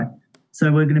So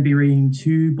we're going to be reading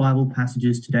two Bible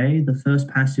passages today. The first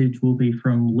passage will be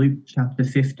from Luke chapter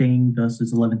 15,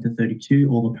 verses 11 to 32,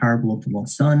 or the parable of the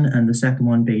lost son, and the second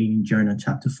one being Jonah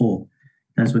chapter 4,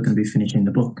 as we're going to be finishing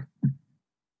the book.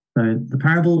 So the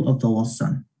parable of the lost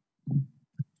son.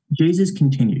 Jesus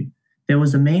continued, "There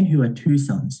was a man who had two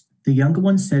sons. The younger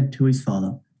one said to his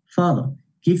father, 'Father,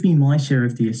 give me my share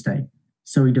of the estate.'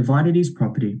 So he divided his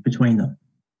property between them.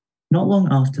 Not long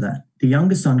after that, the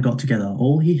younger son got together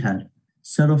all he had,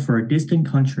 set off for a distant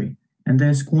country, and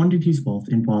there squandered his wealth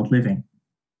in wild living.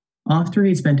 After he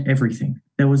had spent everything,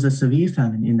 there was a severe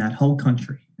famine in that whole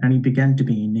country, and he began to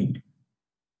be in need.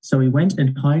 So he went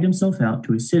and hired himself out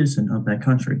to a citizen of that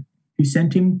country, who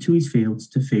sent him to his fields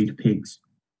to feed pigs.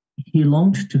 He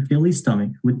longed to fill his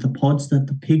stomach with the pods that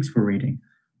the pigs were eating,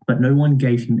 but no one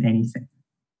gave him anything.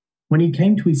 When he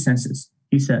came to his senses,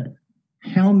 he said,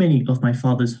 'How many of my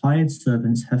father's hired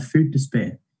servants have food to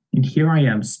spare, and here I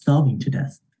am starving to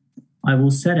death? I will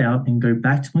set out and go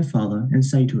back to my father and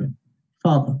say to him,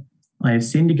 Father, I have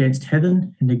sinned against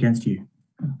heaven and against you.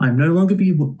 I am no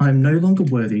longer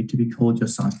worthy to be called your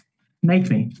son. Make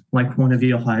me like one of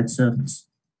your hired servants.'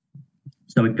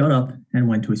 So he got up and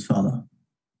went to his father.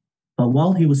 But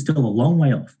while he was still a long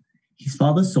way off, his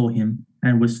father saw him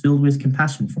and was filled with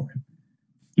compassion for him.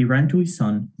 He ran to his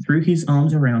son, threw his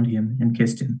arms around him, and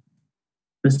kissed him.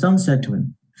 The son said to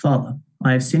him, 'Father,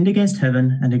 I have sinned against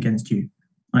heaven and against you.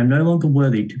 I am no longer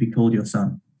worthy to be called your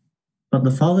son.' But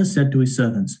the father said to his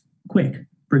servants, 'Quick,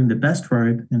 bring the best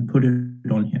robe and put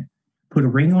it on him. Put a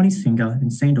ring on his finger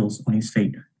and sandals on his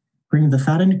feet. Bring the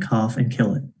fattened calf and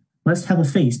kill it. Let's have a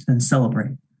feast and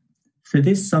celebrate. For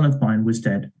this son of mine was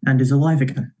dead and is alive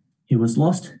again. He was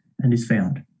lost and is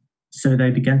found.' So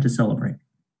they began to celebrate.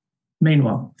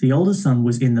 Meanwhile, the older son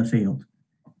was in the field.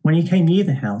 When he came near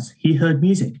the house, he heard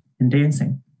music and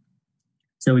dancing.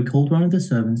 So he called one of the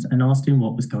servants and asked him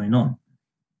what was going on.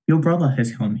 'Your brother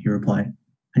has come,' he replied,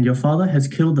 'and your father has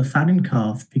killed the fattened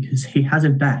calf because he has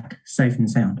it back safe and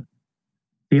sound.'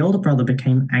 The older brother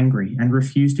became angry and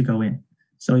refused to go in.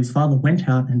 So his father went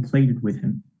out and pleaded with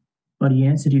him. But he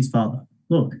answered his father,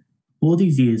 'Look, all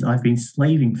these years I've been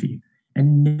slaving for you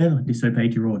and never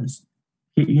disobeyed your orders.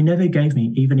 Yet you never gave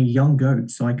me even a young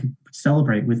goat so I could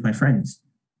celebrate with my friends.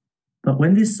 But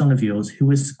when this son of yours, who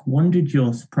has squandered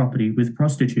your property with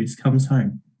prostitutes, comes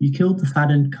home, you killed the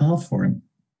fattened calf for him.'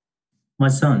 'My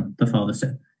son,' the father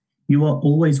said, 'you are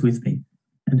always with me,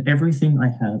 and everything I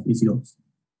have is yours.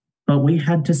 But we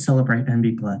had to celebrate and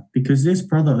be glad, because this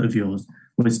brother of yours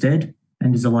was dead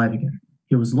and is alive again.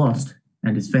 He was lost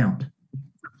and is found.'"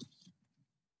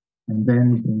 And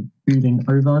then moving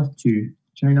over to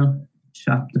Jonah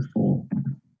chapter 4.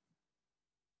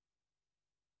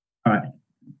 All right.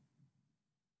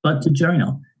 But to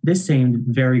Jonah, this seemed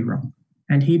very wrong,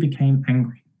 and he became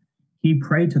angry. He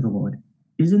prayed to the Lord,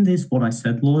 "Isn't this what I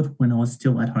said, Lord, when I was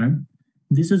still at home?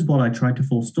 This is what I tried to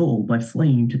forestall by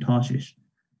fleeing to Tarshish.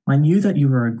 I knew that you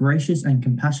were a gracious and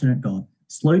compassionate God,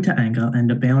 slow to anger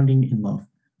and abounding in love,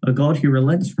 a God who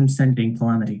relents from sending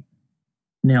calamity.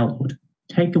 Now, Lord,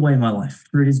 take away my life,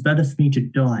 for it is better for me to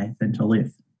die than to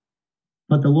live."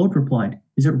 But the Lord replied,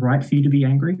 "Is it right for you to be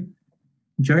angry?"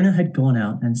 Jonah had gone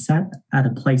out and sat at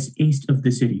a place east of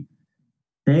the city.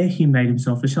 There he made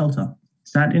himself a shelter,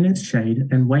 sat in its shade,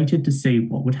 and waited to see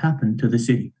what would happen to the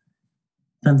city.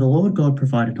 Then the Lord God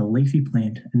provided a leafy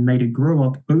plant and made it grow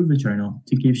up over Jonah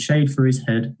to give shade for his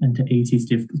head and to ease his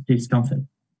discomfort.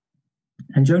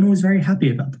 And Jonah was very happy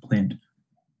about the plant.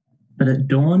 But at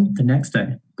dawn the next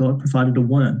day, God provided a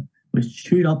worm which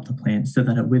chewed up the plant so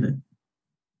that it withered.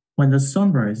 When the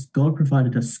sun rose, God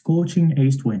provided a scorching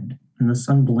east wind, and the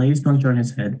sun blazed on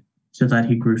Jonah's head so that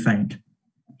he grew faint.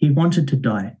 He wanted to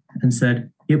die and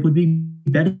said, "It would be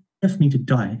better for me to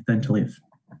die than to live."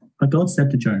 But God said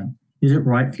to Jonah, "Is it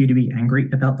right for you to be angry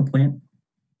about the plant?"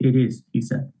 "It is," he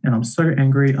said, "and I'm so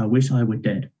angry I wish I were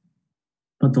dead."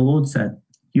 But the Lord said,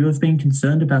 "You have been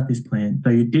concerned about this plant, though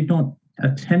you did not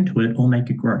attend to it or make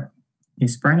it grow. It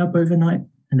sprang up overnight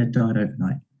and it died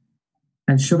overnight.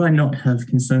 And should I not have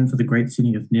concern for the great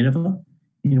city of Nineveh,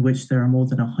 in which there are more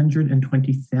than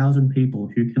 120,000 people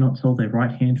who cannot tell their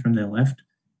right hand from their left,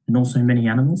 and also many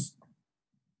animals?"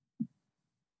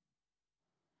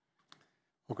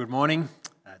 Well, good morning.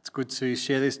 It's good to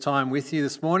share this time with you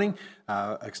this morning.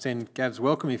 Extend Gav's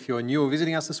welcome if you're new or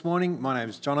visiting us this morning. My name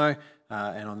is Jono,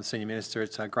 and I'm the Senior Minister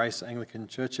at Grace Anglican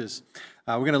Churches.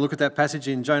 We're going to look at that passage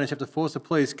in Jonah chapter 4, so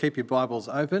please keep your Bibles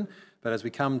open. But as we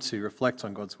come to reflect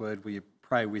on God's word, will you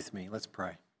pray with me? Let's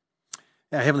pray.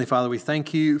 Our Heavenly Father, we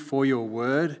thank you for your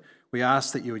word. We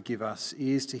ask that you would give us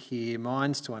ears to hear,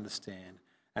 minds to understand,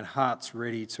 and hearts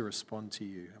ready to respond to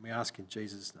you. And we ask in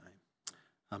Jesus' name.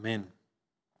 Amen.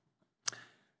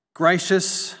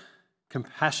 Gracious,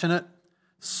 compassionate,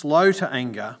 slow to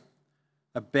anger,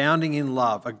 abounding in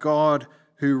love, a God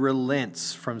who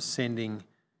relents from sending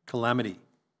calamity.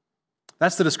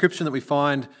 That's the description that we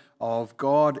find of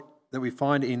God that we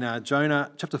find in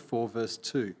Jonah chapter 4, verse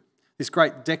 2. This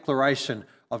great declaration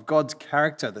of God's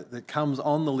character that comes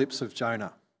on the lips of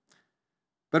Jonah.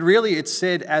 But really it's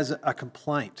said as a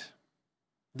complaint.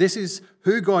 This is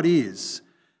who God is,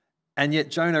 and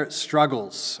yet Jonah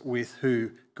struggles with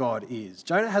who God is.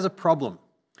 Jonah has a problem.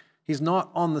 He's not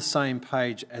on the same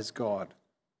page as God.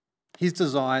 His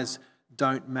desires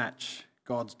don't match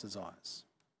God's desires.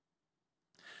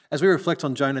 As we reflect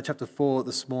on Jonah chapter 4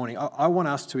 this morning, I want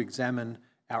us to examine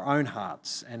our own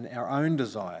hearts and our own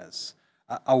desires.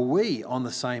 Are we on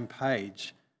the same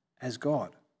page as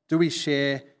God? Do we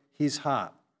share his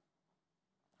heart?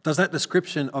 Does that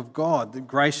description of God, the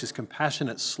gracious,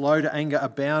 compassionate, slow to anger,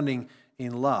 abounding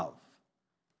in love,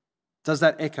 does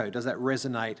that echo, does that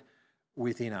resonate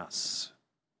within us?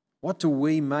 What do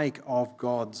we make of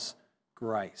God's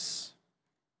grace?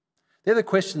 They're the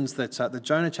questions that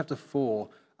Jonah chapter 4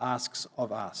 asks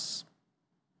of us.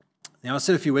 Now, I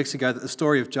said a few weeks ago that the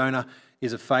story of Jonah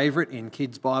is a favourite in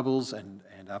kids' Bibles and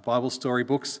Bible story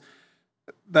books,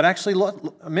 but actually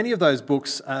many of those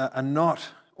books are not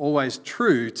always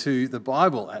true to the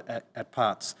Bible at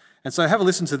parts. And so have a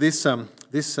listen to this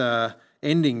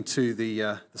ending to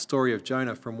the story of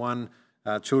Jonah from one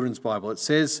children's Bible. It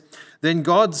says, "Then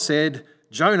God said,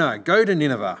 'Jonah, go to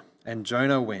Nineveh,' and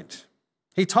Jonah went.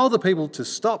 He told the people to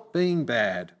stop being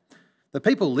bad. The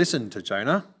people listened to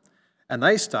Jonah, and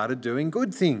they started doing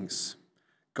good things.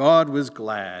 God was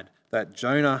glad that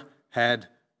Jonah had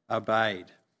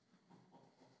obeyed."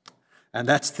 And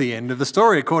that's the end of the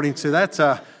story, according to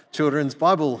that children's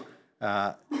Bible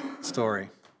story.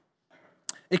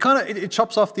 It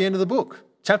chops off the end of the book.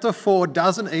 Chapter 4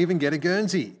 doesn't even get a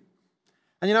Guernsey.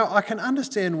 And I can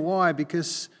understand why,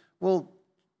 because,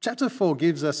 chapter 4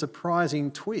 gives a surprising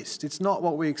twist. It's not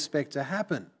what we expect to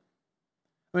happen.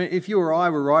 I mean, if you or I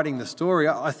were writing the story,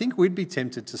 I think we'd be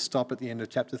tempted to stop at the end of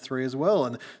chapter 3 as well.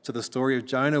 And so the story of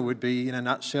Jonah would be, in a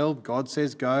nutshell, God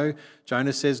says go,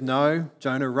 Jonah says no,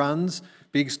 Jonah runs,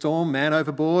 big storm, man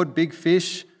overboard, big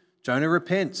fish, Jonah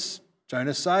repents,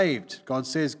 Jonah saved, God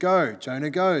says go, Jonah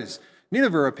goes,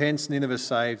 Nineveh repents, Nineveh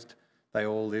saved, they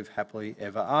all live happily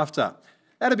ever after.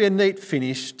 That'd be a neat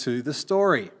finish to the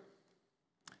story.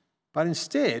 But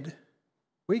instead,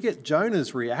 we get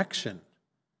Jonah's reaction.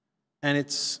 And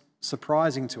it's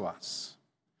surprising to us.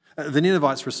 The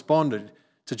Ninevites responded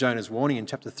to Jonah's warning in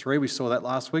chapter 3. We saw that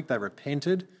last week. They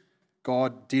repented.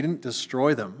 God didn't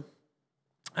destroy them.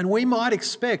 And we might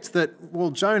expect that,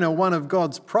 Jonah, one of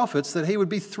God's prophets, that he would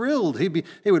be thrilled.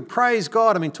 He would praise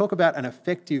God. I mean, talk about an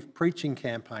effective preaching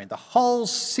campaign. The whole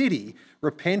city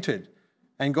repented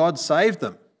and God saved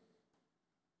them.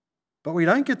 But we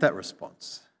don't get that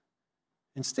response.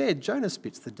 Instead, Jonah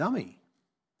spits the dummy.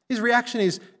 His reaction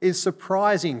is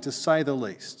surprising, to say the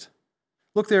least.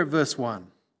 Look there at verse 1.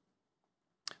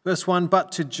 Verse 1,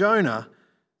 "But to Jonah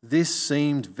this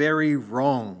seemed very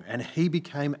wrong, and he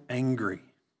became angry."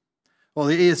 Well,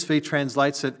 the ESV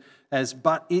translates it as,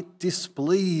 "But it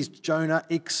displeased Jonah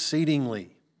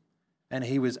exceedingly, and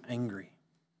he was angry."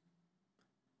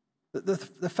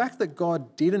 The fact that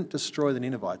God didn't destroy the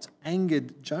Ninevites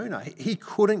angered Jonah. He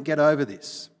couldn't get over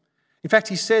this. In fact,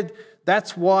 he said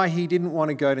that's why he didn't want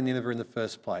to go to Nineveh in the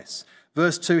first place.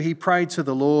 Verse 2, he prayed to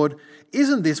the Lord,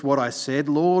 "Isn't this what I said,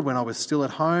 Lord, when I was still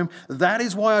at home? That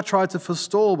is why I tried to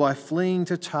forestall by fleeing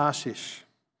to Tarshish.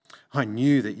 I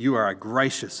knew that you are a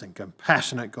gracious and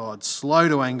compassionate God, slow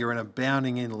to anger and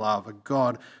abounding in love, a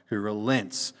God who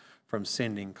relents from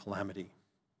sending calamity."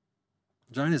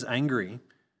 Jonah's angry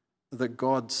that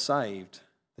God saved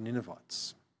the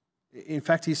Ninevites. In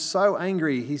fact, he's so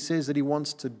angry, he says that he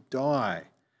wants to die.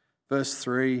 Verse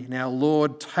 3, "Now,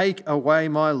 Lord, take away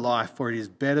my life, for it is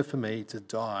better for me to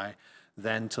die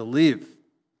than to live."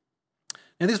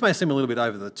 Now, this may seem a little bit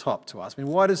over the top to us. I mean,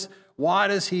 why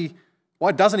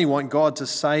doesn't he want God to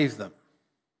save them?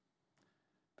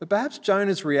 But perhaps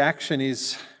Jonah's reaction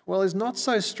is not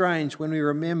so strange when we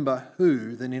remember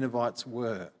who the Ninevites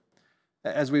were.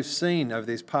 As we've seen over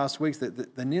these past weeks,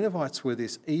 that the Ninevites were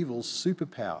this evil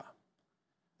superpower.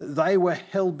 They were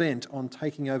hell-bent on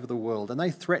taking over the world, and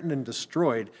they threatened and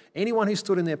destroyed anyone who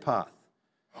stood in their path.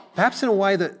 Perhaps in a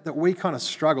way that we kind of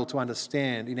struggle to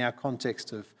understand in our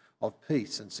context of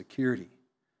peace and security.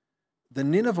 The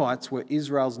Ninevites were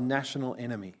Israel's national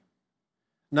enemy.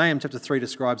 Nahum chapter 3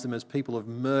 describes them as people of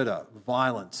murder,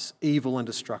 violence, evil and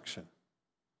destruction.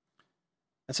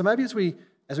 And so maybe as we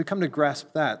come to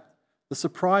grasp that, The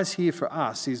surprise here for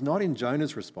us is not in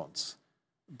Jonah's response,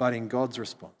 but in God's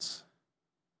response.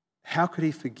 How could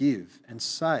he forgive and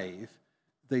save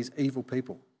these evil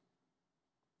people?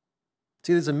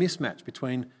 See, there's a mismatch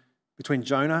between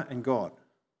Jonah and God.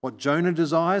 What Jonah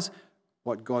desires,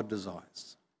 what God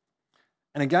desires.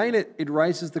 And again, it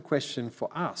raises the question for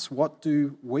us, what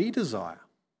do we desire?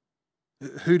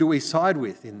 Who do we side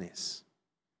with in this?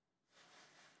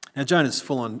 Now, Jonah's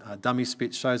full-on dummy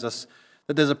spit shows us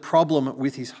that there's a problem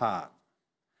with his heart.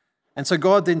 And so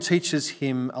God then teaches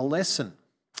him a lesson.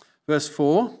 Verse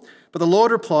 4, but the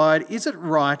Lord replied, is it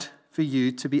right for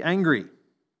you to be angry?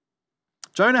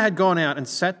 Jonah had gone out and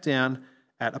sat down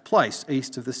at a place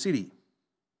east of the city.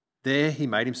 There he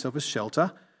made himself a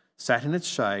shelter, sat in its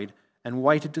shade, and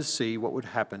waited to see what would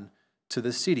happen to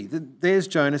the city. There's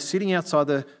Jonah sitting outside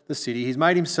the city. He's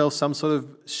made himself some sort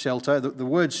of shelter. The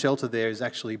word shelter there is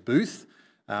actually booth,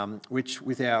 which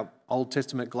with our Old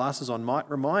Testament glasses on might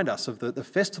remind us of the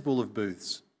festival of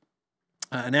booths,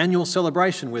 an annual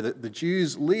celebration where the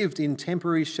Jews lived in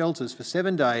temporary shelters for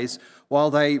 7 days while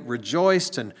they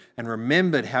rejoiced and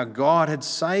remembered how God had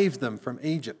saved them from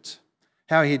Egypt,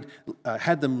 how he'd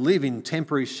had them live in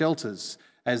temporary shelters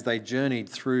as they journeyed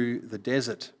through the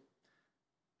desert.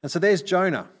 And so there's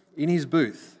Jonah in his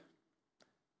booth,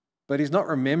 but he's not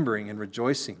remembering and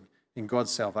rejoicing in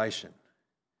God's salvation.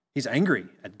 He's angry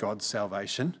at God's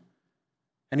salvation,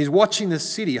 and he's watching the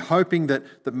city, hoping that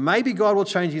maybe God will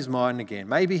change his mind again.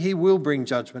 Maybe he will bring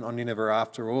judgment on Nineveh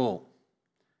after all.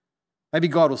 Maybe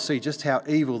God will see just how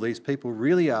evil these people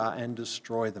really are and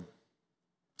destroy them.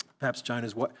 Perhaps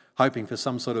Jonah's hoping for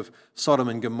some sort of Sodom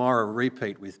and Gomorrah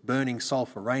repeat with burning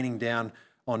sulphur raining down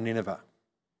on Nineveh,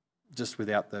 just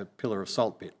without the pillar of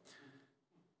salt bit.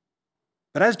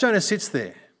 But as Jonah sits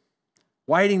there,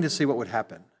 waiting to see what would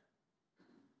happen,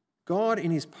 God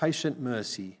in his patient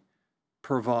mercy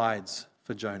provides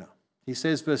for Jonah. He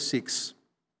says, verse 6,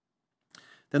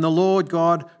 then the Lord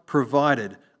God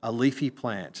provided a leafy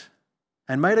plant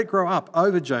and made it grow up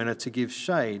over Jonah to give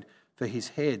shade for his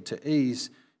head, to ease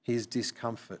his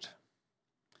discomfort.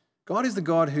 God is the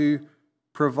God who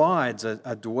provides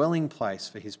a dwelling place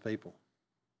for his people.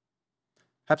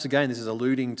 Perhaps again, this is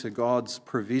alluding to God's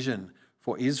provision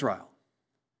for Israel.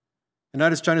 And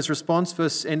notice Jonah's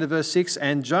response, end of verse 6,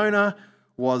 and Jonah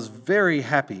was very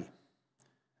happy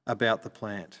about the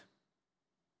plant.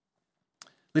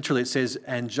 Literally it says,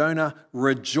 and Jonah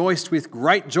rejoiced with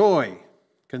great joy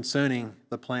concerning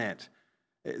the plant.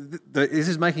 This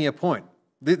is making a point.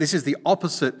 This is the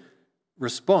opposite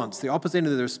response, the opposite end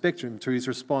of the spectrum to his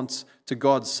response to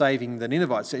God saving the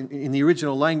Ninevites. In the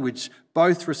original language,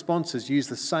 both responses use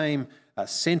the same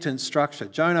sentence structure.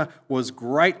 Jonah was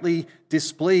greatly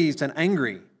displeased and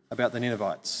angry about the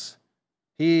Ninevites.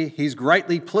 Here, he's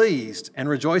greatly pleased and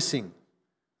rejoicing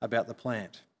about the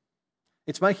plant.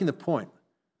 It's making the point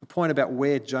about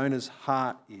where Jonah's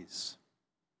heart is.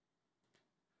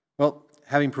 Well,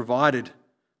 having provided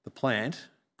the plant,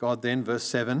 God then, verse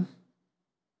 7,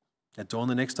 at dawn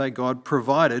the next day, God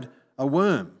provided a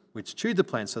worm which chewed the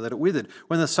plant so that it withered.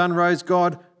 When the sun rose,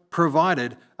 God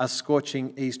provided a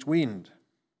scorching east wind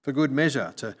for good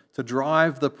measure to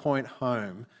drive the point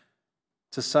home,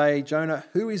 to say, Jonah,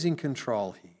 who is in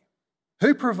control here?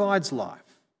 Who provides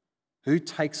life? Who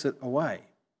takes it away?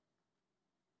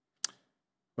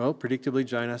 Well, predictably,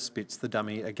 Jonah spits the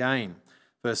dummy again.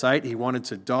 Verse 8, he wanted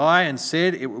to die and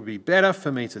said, it would be better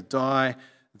for me to die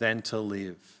than to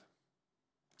live.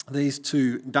 These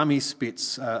two dummy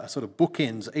spits are sort of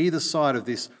bookends either side of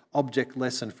this object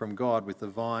lesson from God with the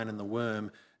vine and the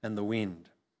worm and the wind.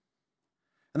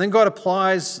 And then God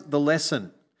applies the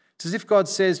lesson. It's as if God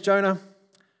says, Jonah,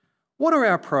 what are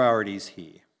our priorities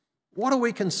here? What are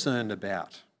we concerned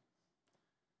about?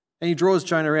 And he draws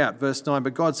Jonah out, verse 9,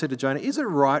 but God said to Jonah, is it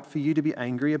right for you to be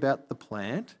angry about the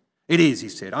plant? It is, he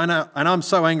said. I know, and I'm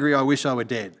so angry I wish I were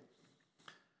dead.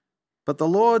 But the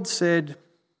Lord said,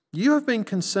 you have been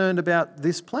concerned about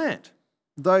this plant,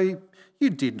 though you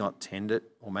did not tend it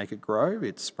or make it grow.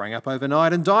 It sprang up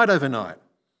overnight and died overnight.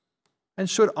 And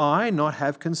should I not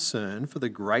have concern for the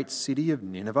great city of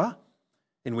Nineveh,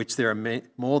 in which there are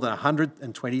more than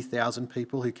 120,000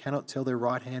 people who cannot tell their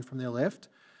right hand from their left,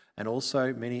 and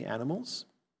also many animals?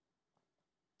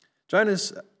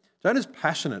 Jonah's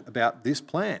passionate about this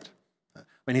plant. I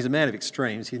mean, he's a man of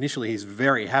extremes. Initially, he's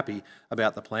very happy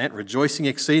about the plant, rejoicing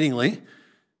exceedingly.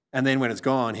 And then when it's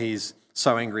gone, he's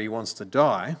so angry he wants to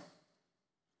die.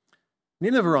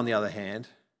 Nineveh, on the other hand,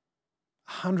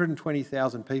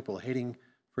 120,000 people heading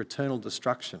for eternal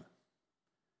destruction.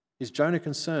 Is Jonah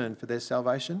concerned for their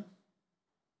salvation?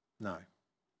 No,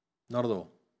 not at all.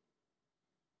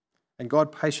 And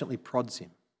God patiently prods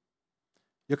him.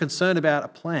 You're concerned about a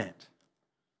plant.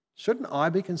 Shouldn't I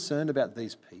be concerned about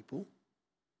these people?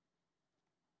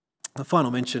 The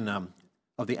final mention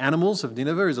of the animals of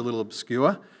Nineveh is a little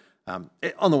obscure. On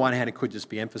the one hand, it could just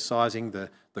be emphasising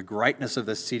the greatness of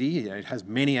the city. It has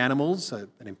many animals, an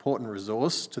important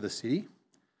resource to the city.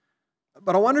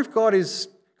 But I wonder if God is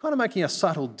kind of making a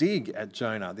subtle dig at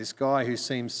Jonah, this guy who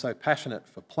seems so passionate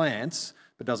for plants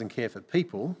but doesn't care for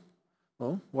people.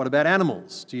 Well, what about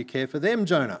animals? Do you care for them,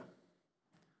 Jonah?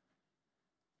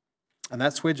 And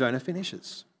that's where Jonah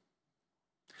finishes.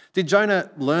 Did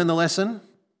Jonah learn the lesson?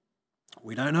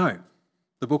 We don't know.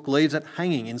 The book leaves it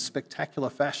hanging in spectacular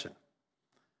fashion.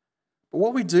 But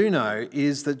what we do know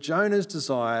is that Jonah's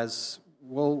desires,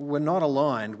 well, were not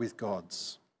aligned with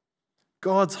God's.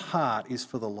 God's heart is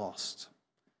for the lost.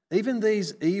 Even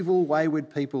these evil, wayward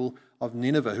people of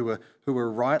Nineveh who were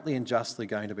rightly and justly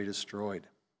going to be destroyed.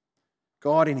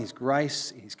 God, in his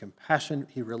grace, in his compassion,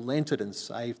 he relented and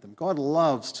saved them. God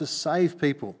loves to save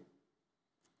people.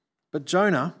 But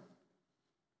Jonah,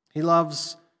 he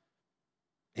loves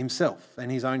himself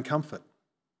and his own comfort.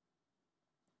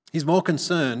 He's more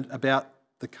concerned about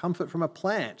the comfort from a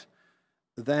plant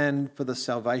than for the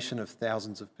salvation of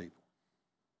thousands of people.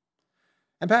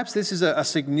 And perhaps this is a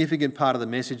significant part of the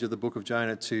message of the book of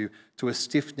Jonah to a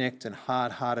stiff-necked and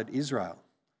hard-hearted Israel.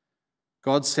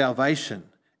 God's salvation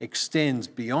extends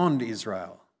beyond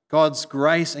Israel. God's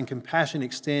grace and compassion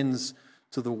extends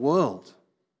to the world.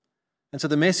 And so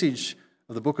the message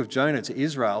of the book of Jonah to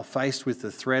Israel, faced with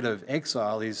the threat of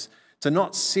exile, is to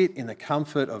not sit in the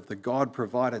comfort of the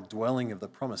God-provided dwelling of the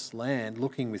promised land,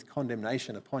 looking with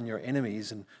condemnation upon your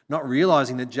enemies and not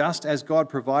realising that just as God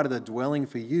provided a dwelling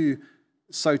for you,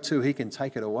 so too he can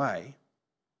take it away.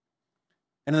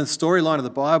 And in the storyline of the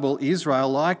Bible, Israel,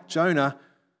 like Jonah,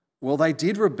 well, they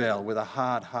did rebel with a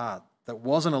hard heart that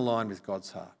wasn't aligned with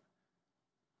God's heart.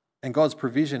 And God's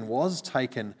provision was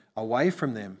taken away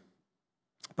from them.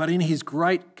 But in his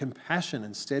great compassion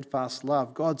and steadfast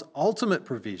love, God's ultimate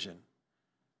provision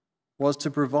was to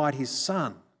provide his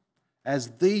Son as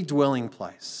the dwelling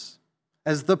place,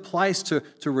 as the place to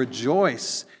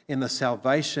rejoice in the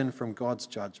salvation from God's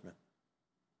judgment.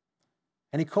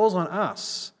 And he calls on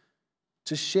us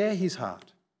to share his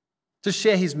heart, to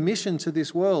share his mission to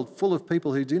this world full of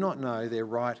people who do not know their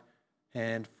right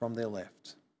hand from their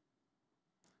left.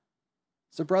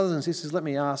 So, brothers and sisters, let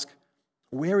me ask,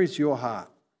 where is your heart?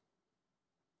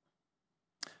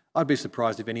 I'd be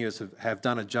surprised if any of us have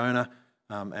done a Jonah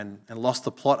and lost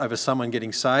the plot over someone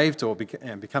getting saved or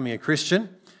becoming a Christian.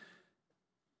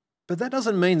 But that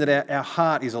doesn't mean that our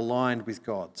heart is aligned with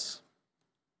God's.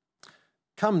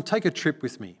 Come, take a trip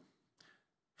with me.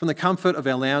 From the comfort of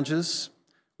our lounges,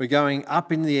 we're going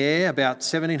up in the air about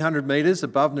 1,700 metres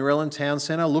above Narellan Town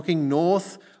Centre, looking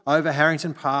north over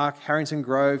Harrington Park, Harrington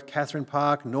Grove, Catherine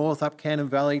Park, north up Camden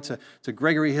Valley to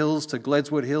Gregory Hills, to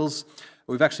Gledswood Hills.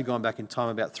 We've actually gone back in time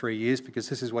about 3 years because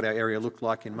this is what our area looked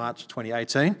like in March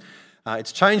 2018.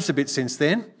 It's changed a bit since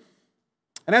then.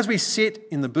 And as we sit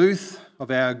in the booth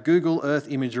of our Google Earth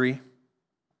imagery,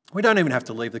 we don't even have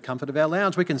to leave the comfort of our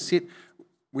lounge. We can sit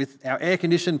with our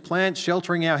air-conditioned plant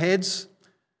sheltering our heads.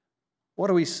 What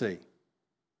do we see?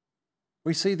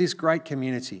 We see this great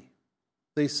community,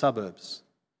 these suburbs.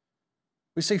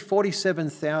 We see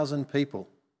 47,000 people.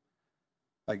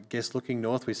 I guess looking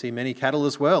north, we see many cattle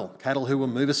as well, cattle who will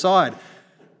move aside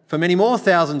for many more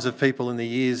thousands of people in the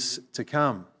years to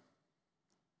come.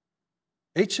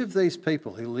 Each of these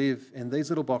people who live in these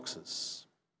little boxes,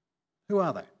 who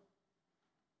are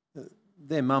they?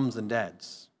 They're mums and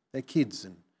dads, they're kids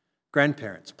and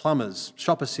grandparents, plumbers,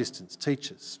 shop assistants,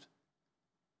 teachers.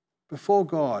 Before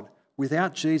God,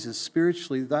 without Jesus,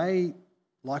 spiritually, they,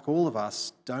 like all of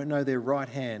us, don't know their right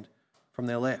hand from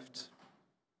their left.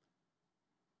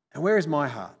 And where is my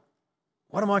heart?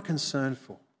 What am I concerned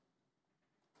for?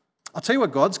 I'll tell you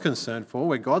what God's concerned for,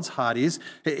 where God's heart is.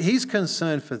 He's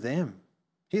concerned for them.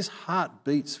 His heart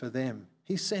beats for them.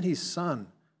 He sent his Son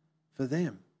for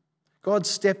them. God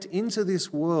stepped into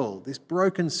this world, this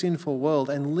broken, sinful world,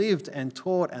 and lived and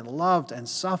taught and loved and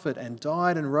suffered and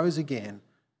died and rose again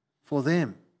for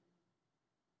them.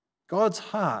 God's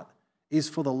heart is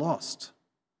for the lost.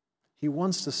 He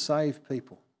wants to save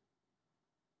people.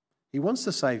 He wants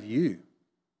to save you.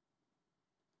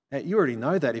 Now, you already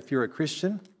know that if you're a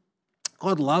Christian.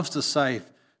 God loves to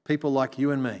save people like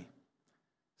you and me,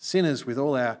 sinners with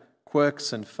all our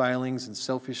quirks and failings and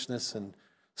selfishness and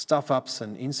stuff-ups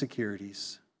and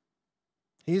insecurities.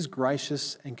 He is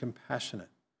gracious and compassionate,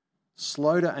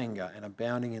 slow to anger and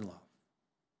abounding in love.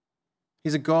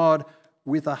 He's a God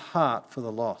with a heart for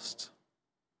the lost.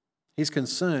 He's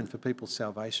concerned for people's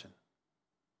salvation.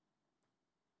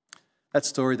 That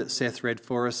story that Seth read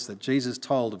for us, that Jesus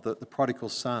told of the prodigal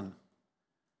son,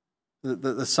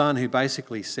 the son who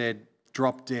basically said,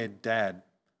 "Drop dead, Dad,"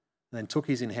 and then took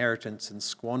his inheritance and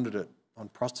squandered it on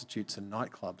prostitutes and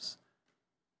nightclubs.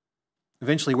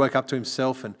 Eventually woke up to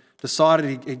himself and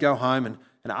decided he'd go home and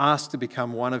ask to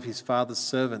become one of his father's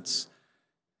servants.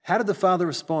 How did the father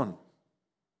respond?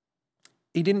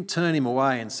 He didn't turn him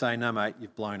away and say, "No, mate,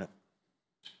 you've blown it."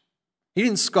 He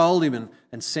didn't scold him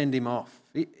and send him off.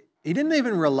 He didn't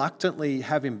even reluctantly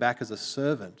have him back as a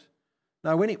servant.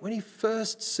 No, when he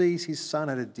first sees his son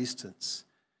at a distance,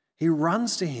 he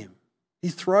runs to him. He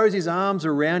throws his arms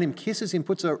around him, kisses him,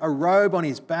 puts a robe on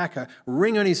his back, a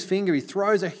ring on his finger. He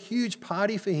throws a huge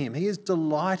party for him. He is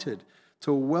delighted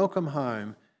to welcome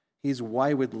home his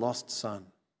wayward lost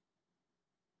son.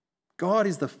 God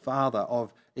is the Father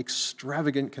of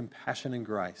extravagant compassion and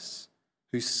grace,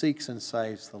 who seeks and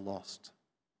saves the lost.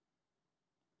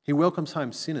 He welcomes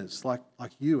home sinners like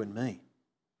you and me.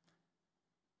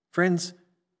 Friends,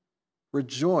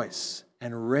 rejoice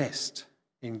and rest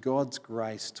in God's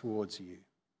grace towards you.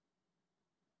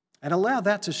 And allow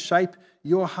that to shape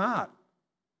your heart.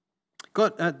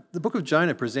 The book of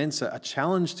Jonah presents a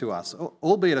challenge to us,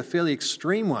 albeit a fairly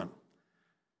extreme one.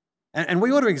 And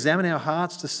we ought to examine our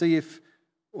hearts to see if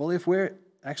we're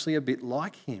actually a bit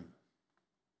like him.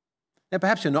 Now,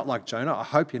 perhaps you're not like Jonah. I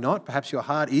hope you're not. Perhaps your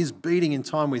heart is beating in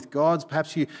time with God's.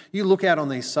 Perhaps you look out on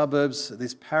these suburbs,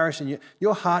 this parish, and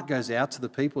your heart goes out to the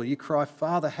people. You cry,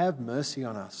 "Father, have mercy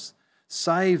on us.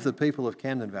 Save the people of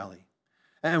Camden Valley."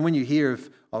 And when you hear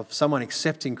of someone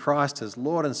accepting Christ as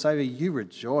Lord and Saviour, you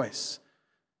rejoice.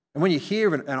 And when you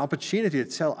hear an opportunity to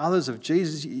tell others of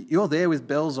Jesus, you're there with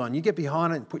bells on. You get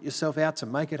behind it and put yourself out to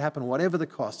make it happen, whatever the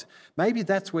cost. Maybe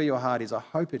that's where your heart is. I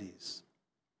hope it is.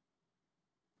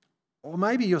 Or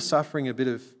maybe you're suffering a bit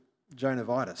of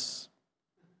Jonavitis,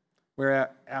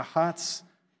 where our hearts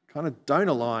kind of don't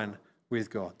align with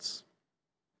God's.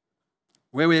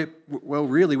 Where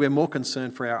we're more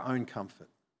concerned for our own comfort,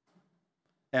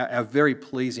 our very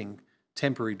pleasing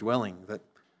temporary dwelling that,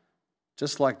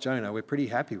 just like Jonah, we're pretty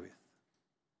happy with.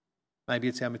 Maybe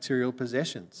it's our material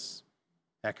possessions,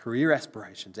 our career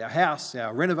aspirations, our house,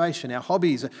 our renovation, our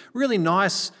hobbies, really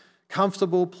nice,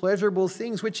 comfortable, pleasurable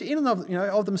things, which in and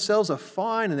of themselves are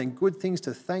fine and then good things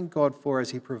to thank God for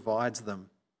as he provides them.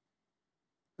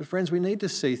 But friends, we need to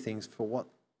see things for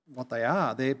what they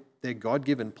are. They're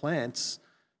God-given plants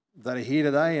that are here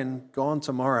today and gone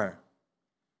tomorrow.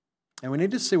 And we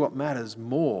need to see what matters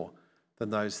more than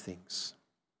those things.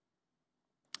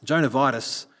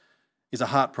 Jonavitis is a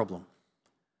heart problem.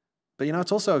 But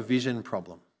it's also a vision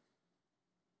problem.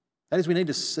 That is, we need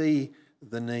to see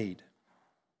the need.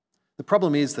 The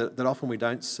problem is that often we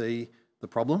don't see the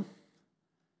problem.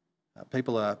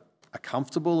 People are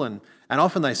comfortable and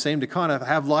often they seem to kind of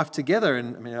have life together.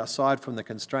 And aside from the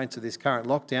constraints of this current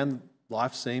lockdown,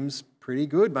 life seems pretty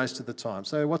good most of the time.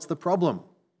 So what's the problem?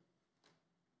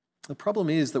 The problem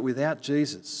is that without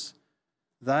Jesus,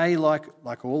 they,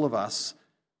 like all of us,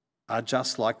 are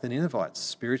just like the Ninevites.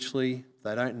 Spiritually,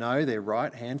 they don't know their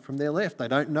right hand from their left. They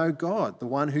don't know God, the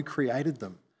one who created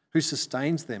them, who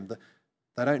sustains them.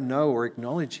 They don't know or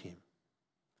acknowledge him.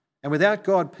 And without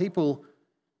God, people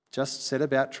just set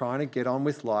about trying to get on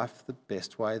with life the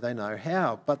best way they know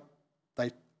how. But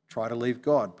they try to leave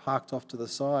God parked off to the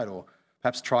side, or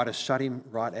perhaps try to shut him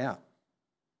right out.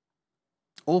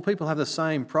 All people have the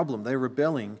same problem. They're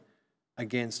rebelling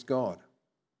against God.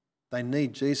 They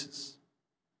need Jesus.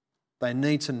 They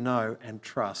need to know and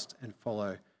trust and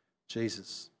follow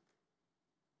Jesus.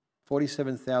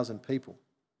 47,000 people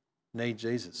need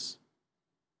Jesus,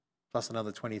 plus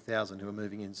another 20,000 who are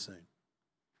moving in soon.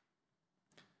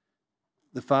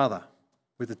 The father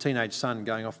with the teenage son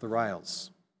going off the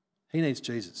rails, he needs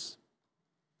Jesus.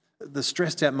 The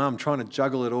stressed out mum trying to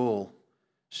juggle it all,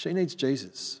 she needs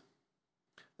Jesus.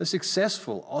 The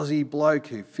successful Aussie bloke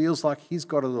who feels like he's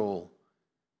got it all,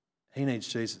 he needs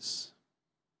Jesus.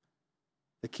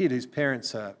 The kid whose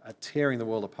parents are tearing the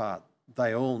world apart,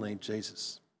 they all need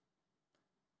Jesus.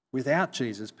 Without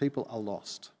Jesus, people are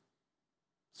lost.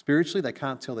 Spiritually, they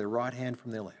can't tell their right hand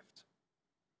from their left.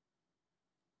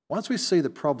 Once we see the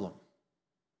problem,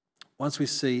 once we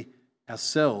see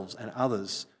ourselves and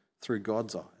others through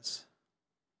God's eyes,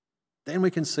 then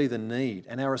we can see the need,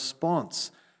 and our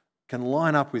response can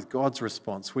line up with God's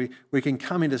response. We can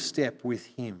come into step with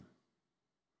him.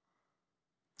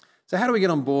 So how do we get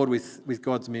on board with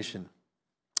God's mission?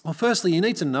 Well, firstly, you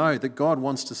need to know that God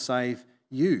wants to save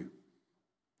you.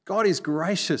 God is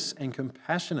gracious and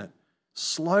compassionate,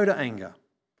 slow to anger,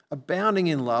 abounding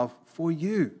in love for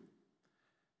you.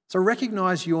 So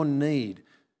recognize your need,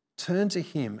 turn to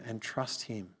him and trust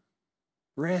him.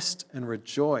 Rest and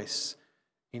rejoice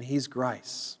in his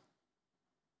grace.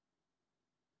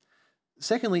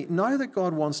 Secondly, know that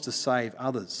God wants to save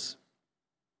others.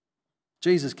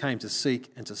 Jesus came to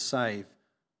seek and to save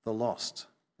the lost.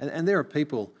 And there are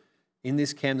people in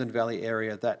this Camden Valley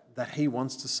area that he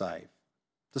wants to save.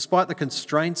 Despite the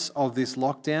constraints of this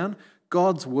lockdown,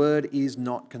 God's word is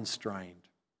not constrained.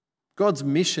 God's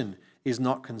mission is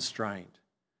not constrained.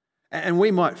 And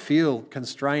we might feel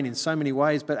constrained in so many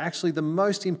ways, but actually the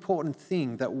most important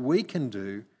thing that we can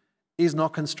do is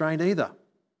not constrained either.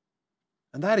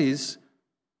 And that is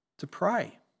to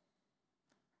pray.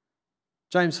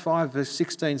 James 5 verse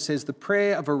 16 says, "The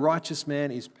prayer of a righteous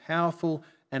man is powerful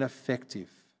and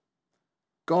effective."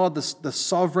 God, the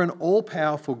sovereign,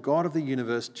 all-powerful God of the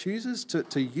universe, chooses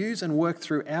to use and work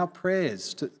through our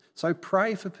prayers. So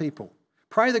pray for people.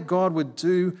 Pray that God would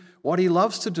do what he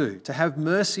loves to do, to have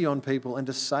mercy on people and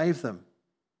to save them.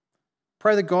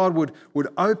 Pray that God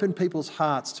would open people's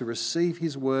hearts to receive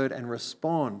his word and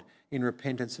respond in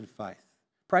repentance and faith.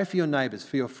 Pray for your neighbours,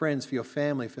 for your friends, for your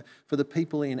family, for the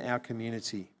people in our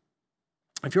community.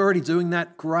 If you're already doing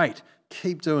that, great.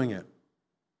 Keep doing it.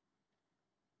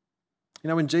 You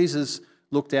know, when Jesus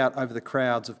looked out over the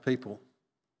crowds of people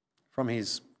from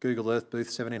his Google Earth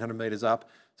booth 1,700 metres up,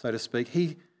 so to speak,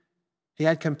 he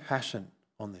had compassion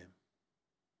on them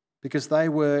because they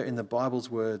were, in the Bible's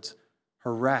words,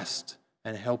 harassed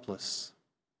and helpless,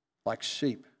 like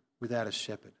sheep without a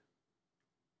shepherd.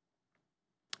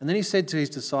 And then he said to his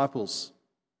disciples,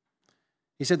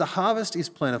 he said, "The harvest is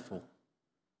plentiful,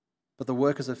 but the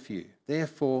workers are few.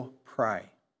 Therefore,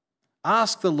 pray.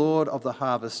 Ask the Lord of the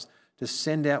harvest to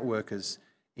send out workers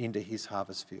into his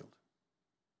harvest field."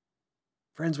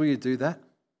 Friends, will you do that?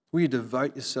 Will you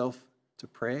devote yourself to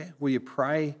prayer? Will you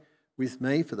pray with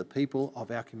me for the people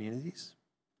of our communities?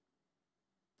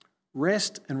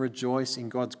 Rest and rejoice in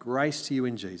God's grace to you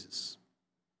in Jesus.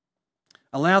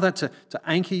 Allow that to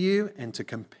anchor you and to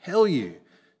compel you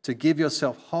to give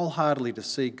yourself wholeheartedly to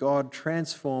see God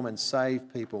transform and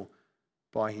save people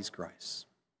by his grace.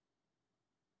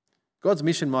 God's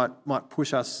mission might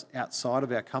push us outside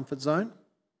of our comfort zone.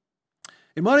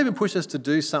 It might even push us to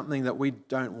do something that we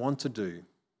don't want to do.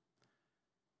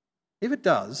 If it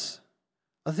does,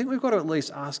 I think we've got to at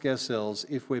least ask ourselves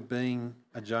if we're being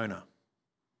a Jonah.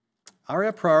 Are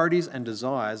our priorities and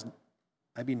desires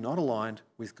maybe not aligned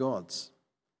with God's?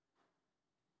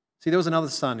 See, there was another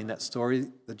son in that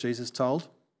story that Jesus told.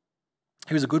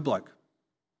 He was a good bloke.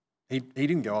 He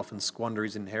didn't go off and squander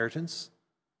his inheritance.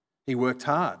 He worked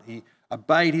hard. He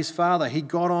obeyed his father. He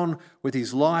got on with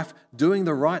his life, doing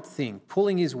the right thing,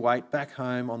 pulling his weight back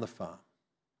home on the farm.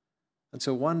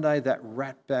 Until one day that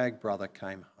ratbag brother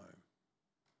came home.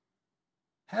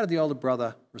 How did the older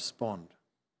brother respond?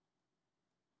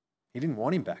 He didn't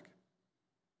want him back.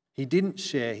 He didn't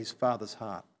share his father's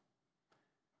heart.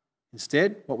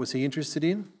 Instead, what was he interested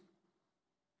in?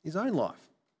 His own life,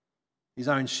 his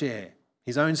own share,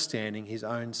 his own standing, his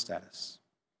own status.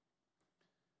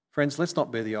 Friends, let's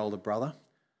not be the older brother.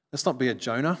 Let's not be a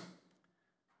Jonah.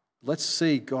 Let's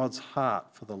see God's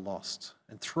heart for the lost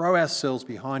and throw ourselves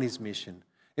behind his mission.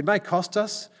 It may cost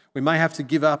us. We may have to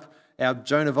give up our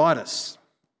Jonavitis.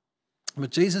 But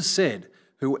Jesus said,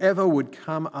 "Whoever would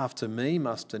come after me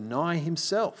must deny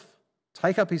himself,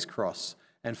 take up his cross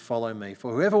and follow me.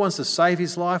 For whoever wants to save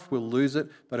his life will lose it,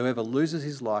 but whoever loses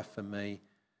his life for me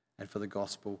and for the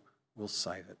gospel will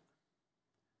save it."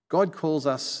 God calls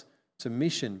us to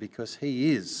mission because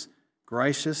he is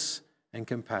gracious and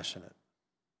compassionate,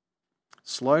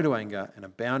 slow to anger and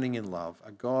abounding in love,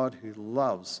 a God who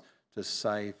loves to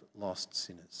save lost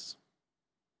sinners.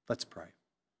 Let's pray.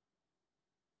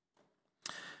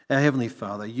 Our Heavenly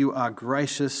Father, you are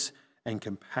gracious and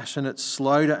compassionate,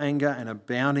 slow to anger and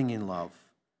abounding in love.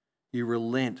 You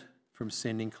relent from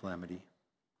sending calamity.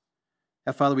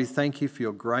 Our Father, we thank you for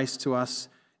your grace to us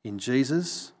in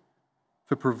Jesus,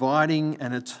 for providing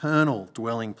an eternal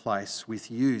dwelling place with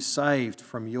you, saved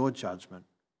from your judgment.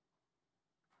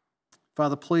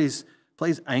 Father, please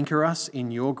anchor us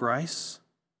in your grace.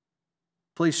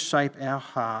 Please shape our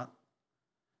heart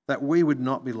that we would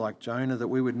not be like Jonah, that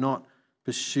we would not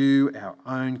pursue our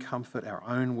own comfort, our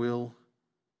own will,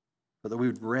 but that we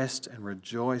would rest and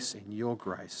rejoice in your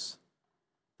grace,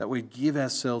 that we'd give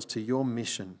ourselves to your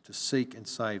mission to seek and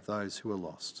save those who are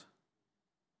lost.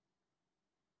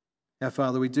 Now,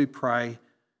 Father, we do pray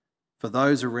for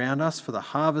those around us, for the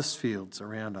harvest fields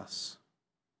around us,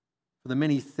 for the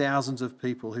many thousands of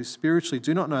people who spiritually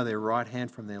do not know their right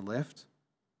hand from their left.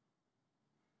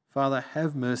 Father,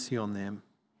 have mercy on them.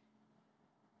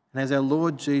 And as our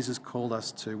Lord Jesus called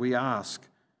us to, we ask,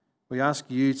 We ask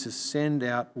you to send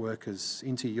out workers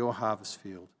into your harvest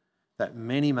field, that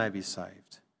many may be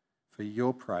saved for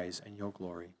your praise and your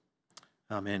glory.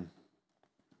 Amen.